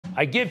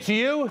I give to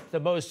you the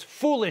most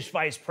foolish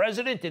vice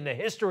president in the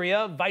history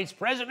of vice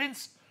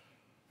presidents,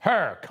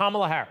 her,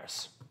 Kamala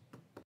Harris.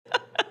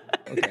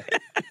 Okay.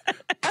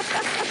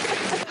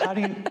 How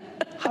do you...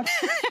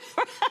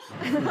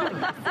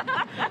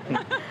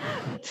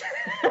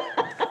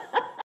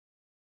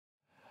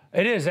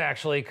 It is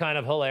actually kind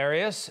of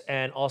hilarious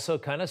and also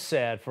kind of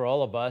sad for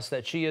all of us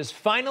that she is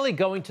finally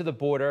going to the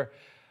border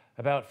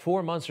about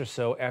 4 months or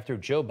so after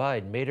Joe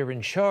Biden made her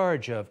in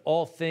charge of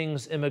all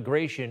things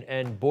immigration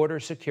and border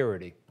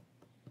security.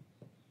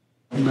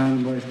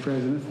 Madam Vice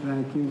President,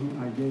 thank you.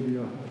 I gave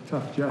you a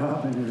tough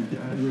job,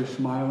 and you're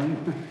smiling,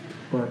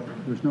 but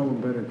there's no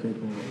one better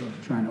capable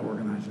of trying to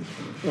organize this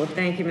for us. Well,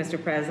 thank you,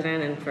 Mr.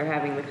 President, and for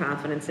having the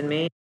confidence in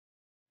me.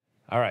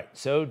 All right,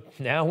 so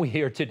now we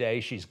hear today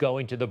she's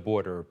going to the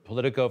border.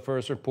 Politico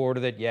first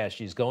reported that, yes,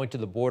 she's going to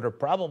the border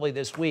probably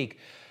this week.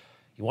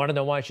 You want to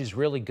know why she's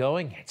really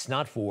going? It's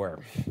not for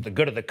the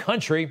good of the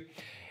country.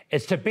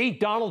 It's to beat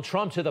Donald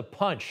Trump to the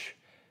punch.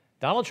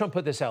 Donald Trump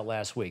put this out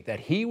last week,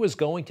 that he was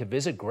going to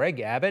visit Greg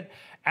Abbott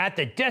at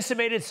the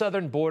decimated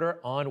southern border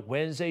on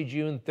Wednesday,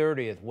 June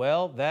 30th.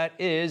 Well, that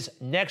is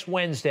next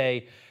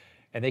Wednesday,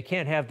 and they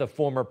can't have the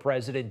former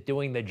president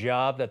doing the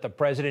job that the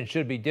president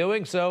should be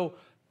doing, so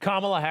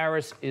Kamala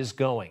Harris is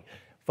going.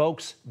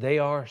 Folks, they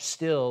are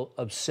still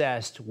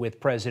obsessed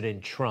with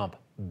President Trump,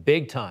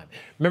 big time.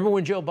 Remember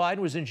when Joe Biden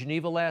was in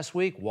Geneva last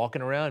week,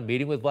 walking around,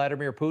 meeting with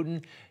Vladimir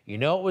Putin? You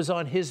know what was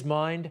on his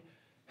mind?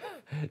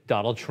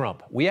 Donald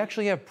Trump. We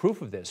actually have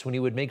proof of this when he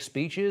would make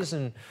speeches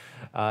and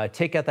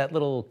take out that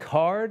little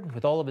card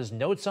with all of his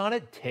notes on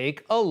it.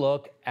 Take a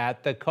look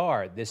at the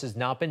card. This has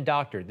not been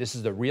doctored. This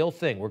is the real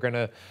thing. We're going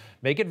to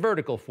make it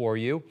vertical for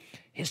you.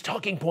 His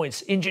talking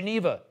points in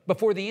Geneva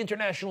before the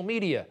international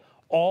media,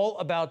 all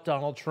about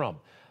Donald Trump.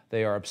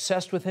 They are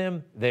obsessed with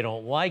him. They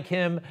don't like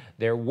him.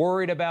 They're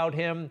worried about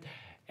him.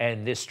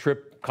 And this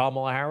trip,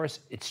 Kamala Harris,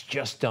 it's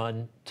just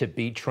done to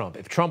beat Trump.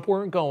 If Trump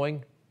weren't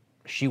going,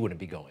 she wouldn't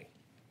be going.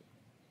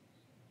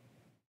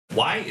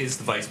 Why is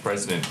the vice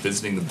president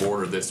visiting the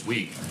border this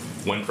week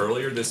when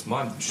earlier this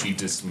month she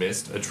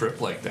dismissed a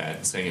trip like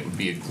that, saying it would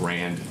be a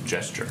grand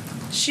gesture?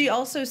 She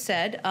also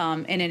said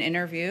in an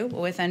interview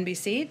with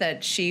NBC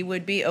that she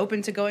would be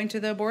open to going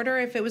to the border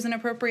if it was an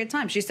appropriate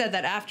time. She said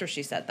that after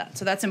she said that,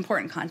 so that's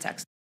important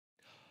context.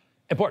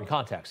 Important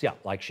context, yeah,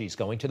 like she's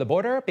going to the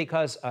border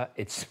because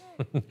it's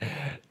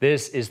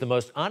this is the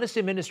most honest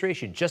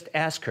administration. Just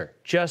ask her.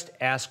 Just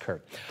ask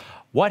her.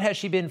 What has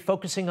she been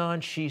focusing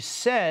on? She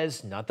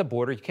says, not the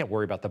border. You can't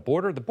worry about the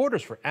border. The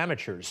border's for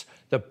amateurs.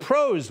 The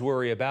pros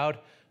worry about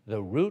the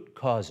root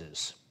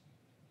causes.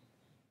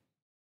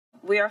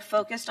 We are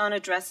focused on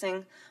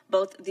addressing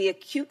both the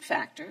acute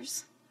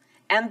factors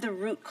and the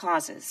root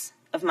causes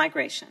of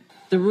migration.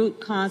 The root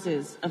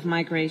causes of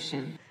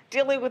migration.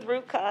 Dealing with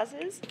root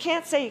causes? You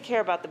can't say you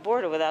care about the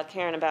border without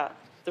caring about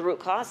the root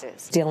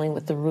causes. Dealing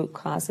with the root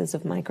causes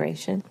of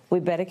migration. We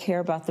better care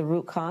about the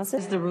root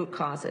causes. The root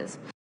causes.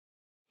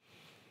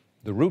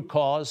 The root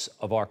cause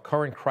of our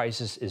current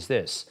crisis is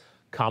this.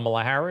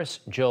 Kamala Harris,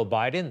 Joe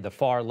Biden, the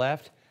far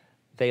left,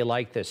 they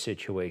like this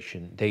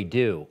situation. They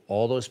do.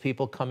 All those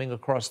people coming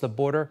across the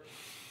border,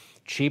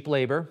 cheap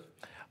labor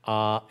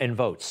and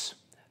votes.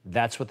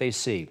 That's what they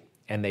see.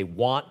 And they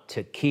want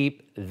to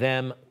keep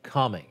them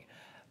coming.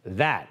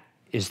 That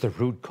is the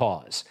root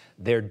cause.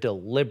 Their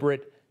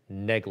deliberate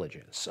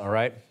negligence, all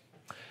right?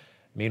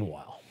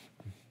 Meanwhile,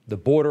 the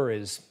border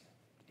is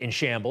in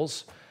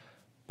shambles.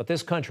 But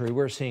this country,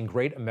 we're seeing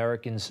great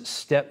Americans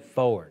step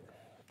forward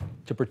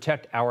to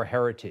protect our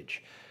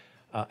heritage.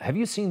 Have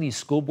you seen these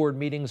school board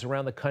meetings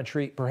around the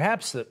country?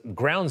 Perhaps the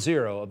ground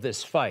zero of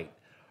this fight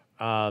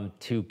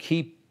to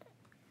keep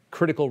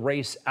critical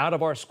race out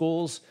of our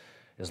schools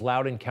is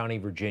Loudoun County,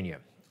 Virginia.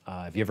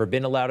 If you've ever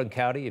been to Loudoun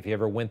County, if you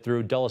ever went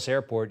through Dulles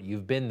Airport,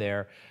 you've been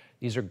there.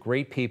 These are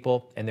great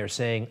people, and they're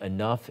saying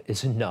enough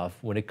is enough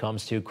when it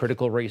comes to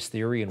critical race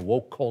theory and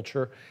woke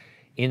culture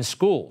in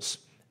schools.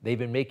 They've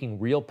been making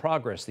real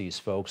progress, these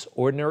folks,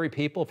 ordinary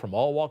people from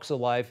all walks of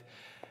life.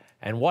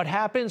 And what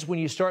happens when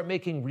you start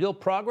making real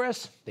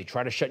progress? They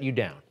try to shut you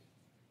down.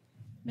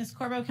 Ms.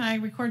 Corbo, can I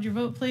record your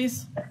vote,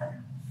 please?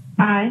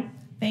 Aye.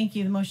 Thank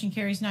you. The motion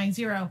carries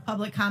 9-0.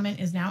 Public comment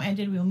is now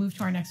ended. We will move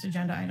to our next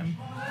agenda item.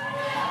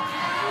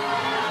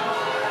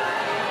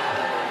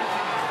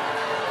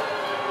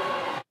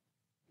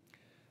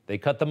 They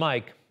cut the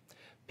mic.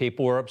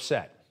 People were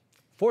upset.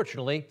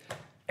 Fortunately,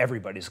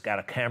 everybody's got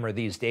a camera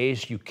these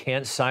days. You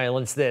can't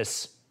silence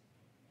this.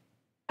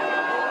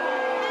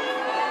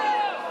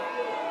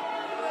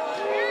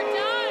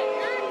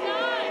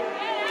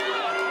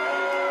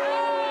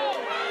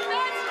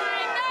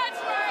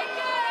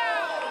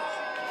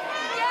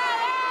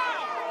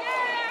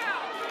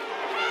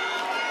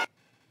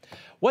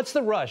 What's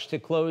the rush to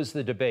close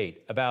the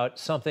debate about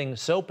something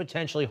so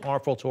potentially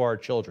harmful to our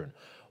children?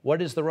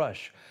 What is the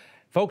rush?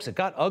 Folks, it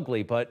got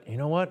ugly, but you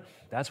know what?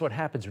 That's what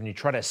happens when you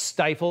try to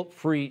stifle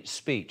free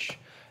speech.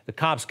 The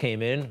cops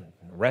came in,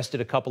 arrested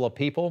a couple of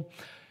people.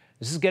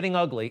 This is getting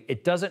ugly.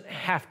 It doesn't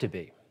have to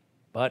be,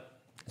 but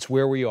it's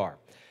where we are.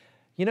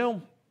 You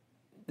know,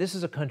 this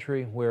is a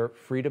country where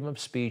freedom of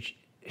speech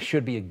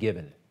should be a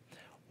given.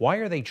 Why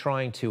are they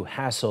trying to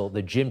hassle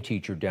the gym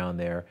teacher down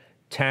there,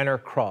 Tanner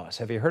Cross?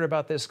 Have you heard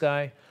about this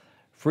guy?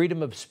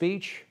 Freedom of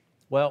speech?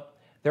 Well,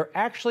 they're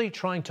actually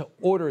trying to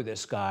order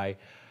this guy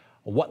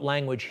what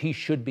language he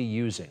should be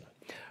using.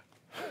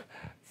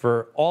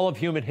 For all of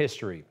human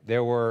history,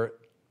 there were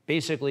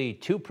basically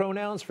two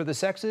pronouns for the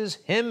sexes,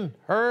 him,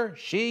 her,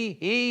 she,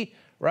 he,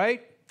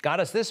 right? Got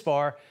us this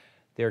far.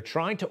 They're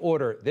trying to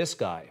order this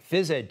guy,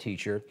 phys ed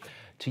teacher,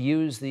 to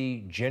use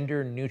the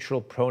gender-neutral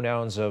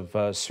pronouns of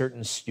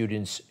certain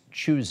students'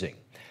 choosing.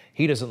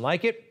 He doesn't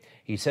like it.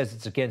 He says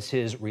it's against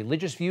his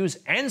religious views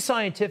and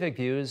scientific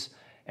views,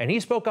 and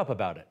he spoke up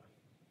about it.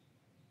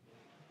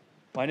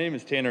 My name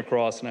is Tanner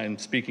Cross, and I am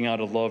speaking out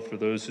of love for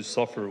those who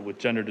suffer with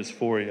gender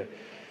dysphoria.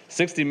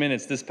 60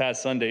 Minutes this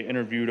past Sunday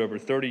interviewed over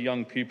 30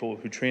 young people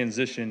who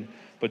transitioned,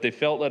 but they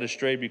felt led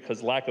astray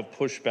because lack of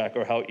pushback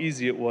or how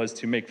easy it was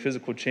to make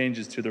physical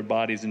changes to their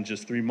bodies in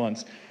just 3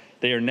 months.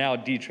 They are now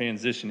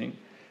detransitioning.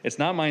 It's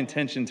not my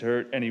intention to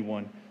hurt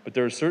anyone, but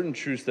there are certain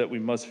truths that we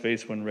must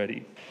face when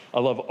ready.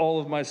 I love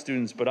all of my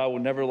students, but I will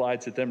never lie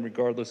to them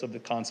regardless of the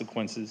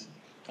consequences.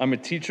 I'm a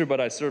teacher, but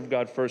I serve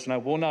God first, and I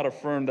will not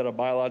affirm that a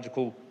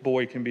biological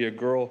boy can be a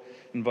girl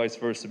and vice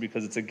versa,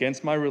 because it's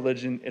against my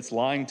religion, it's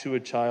lying to a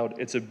child,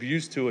 it's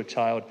abuse to a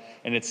child,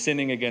 and it's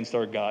sinning against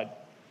our God.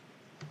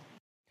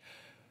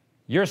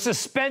 You're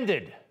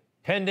suspended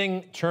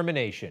pending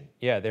termination.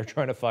 Yeah, they're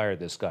trying to fire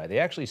this guy. They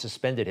actually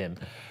suspended him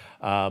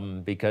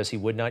because he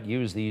would not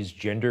use these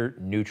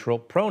gender-neutral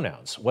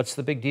pronouns. What's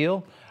the big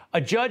deal?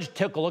 A judge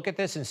took a look at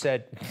this and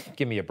said,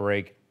 give me a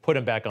break, put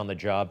him back on the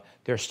job.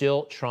 They're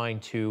still trying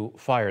to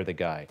fire the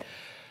guy.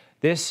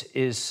 This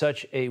is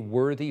such a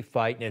worthy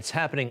fight, and it's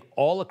happening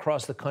all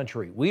across the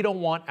country. We don't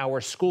want our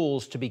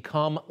schools to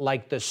become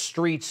like the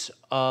streets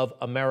of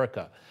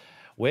America,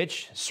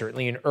 which,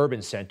 certainly in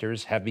urban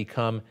centers, have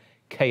become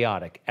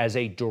chaotic as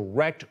a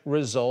direct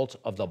result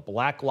of the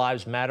Black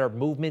Lives Matter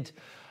movement,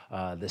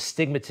 the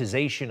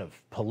stigmatization of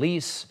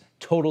police,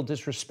 total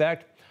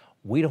disrespect.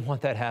 We don't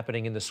want that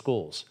happening in the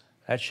schools.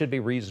 That should be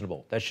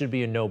reasonable. That should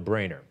be a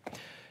no-brainer.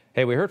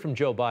 Hey, we heard from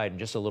Joe Biden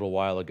just a little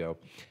while ago,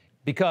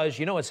 because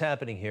you know what's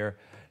happening here.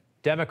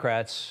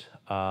 Democrats,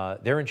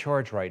 they're in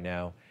charge right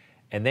now,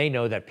 and they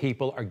know that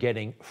people are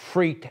getting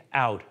freaked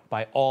out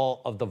by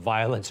all of the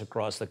violence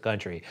across the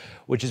country,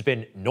 which has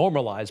been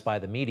normalized by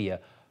the media,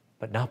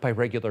 but not by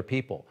regular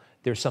people.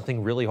 There's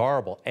something really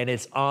horrible, and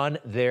it's on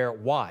their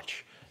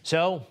watch.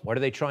 So what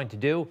are they trying to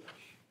do?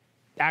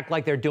 Act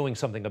like they're doing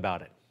something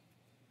about it.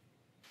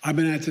 I've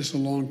been at this a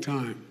long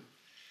time,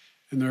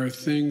 and there are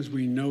things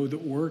we know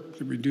that work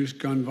that reduce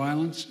gun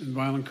violence and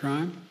violent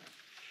crime,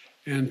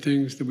 and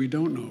things that we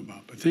don't know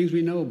about. But things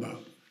we know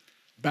about,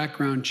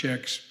 background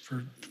checks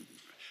for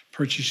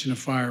purchasing a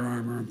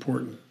firearm are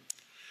important.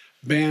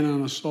 Ban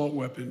on assault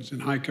weapons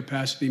and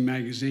high-capacity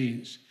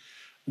magazines.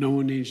 No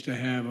one needs to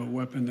have a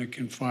weapon that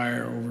can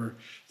fire over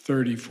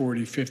 30,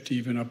 40, 50,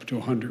 even up to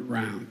 100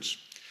 rounds,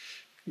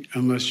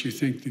 unless you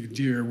think the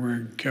deer are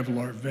wearing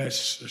Kevlar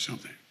vests or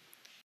something.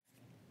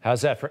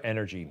 How's that for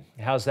energy?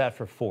 How's that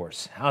for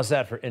force? How's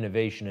that for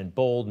innovation and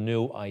bold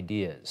new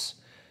ideas?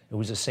 It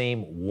was the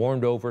same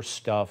warmed over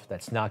stuff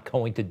that's not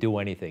going to do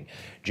anything.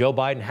 Joe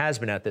Biden has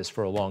been at this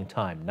for a long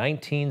time.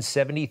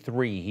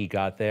 1973 he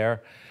got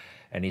there,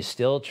 and he's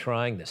still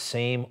trying the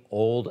same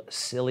old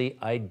silly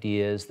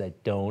ideas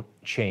that don't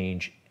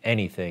change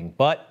anything.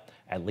 But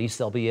at least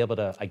they'll be able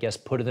to, I guess,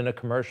 put it in a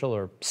commercial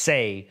or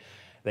say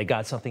they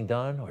got something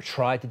done or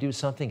tried to do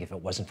something if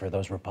it wasn't for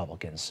those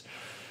Republicans.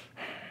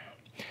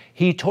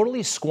 He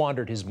totally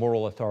squandered his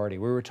moral authority.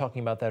 We were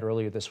talking about that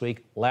earlier this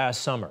week,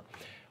 last summer,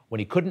 when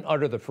he couldn't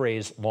utter the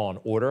phrase law and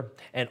order.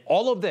 And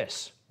all of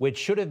this, which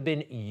should have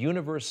been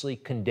universally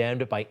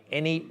condemned by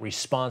any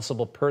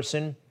responsible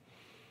person,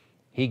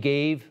 he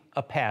gave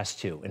a pass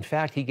to. In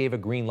fact, he gave a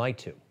green light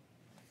to.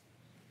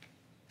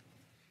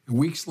 In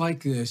weeks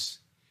like this,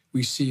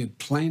 we see it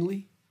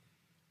plainly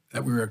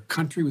that we're a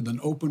country with an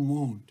open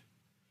wound.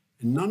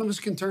 And none of us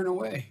can turn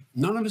away.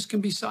 None of us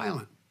can be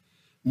silent.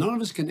 None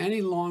of us can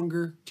any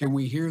longer can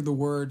we hear the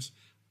words,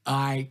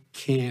 I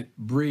can't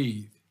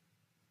breathe,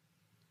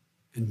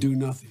 and do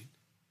nothing.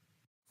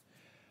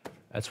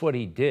 That's what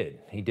he did.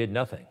 He did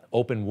nothing.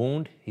 Open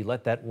wound, he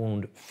let that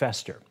wound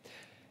fester.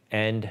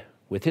 And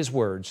with his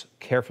words,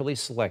 carefully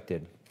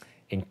selected,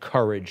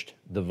 encouraged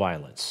the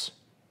violence.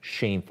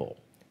 Shameful,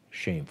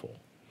 shameful.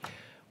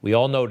 We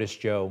all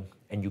noticed, Joe,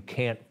 and you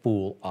can't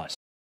fool us.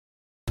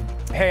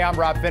 Hey, I'm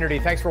Rob Finnerty.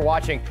 Thanks for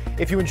watching.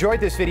 If you enjoyed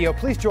this video,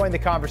 please join the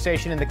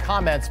conversation in the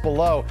comments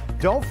below.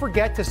 Don't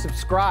forget to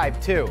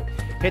subscribe, too.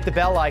 Hit the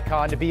bell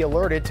icon to be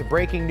alerted to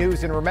breaking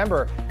news. And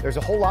remember, there's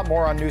a whole lot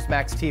more on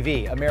Newsmax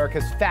TV,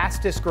 America's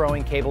fastest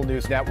growing cable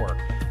news network.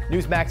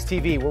 Newsmax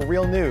TV, we're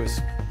real news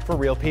for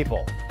real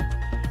people.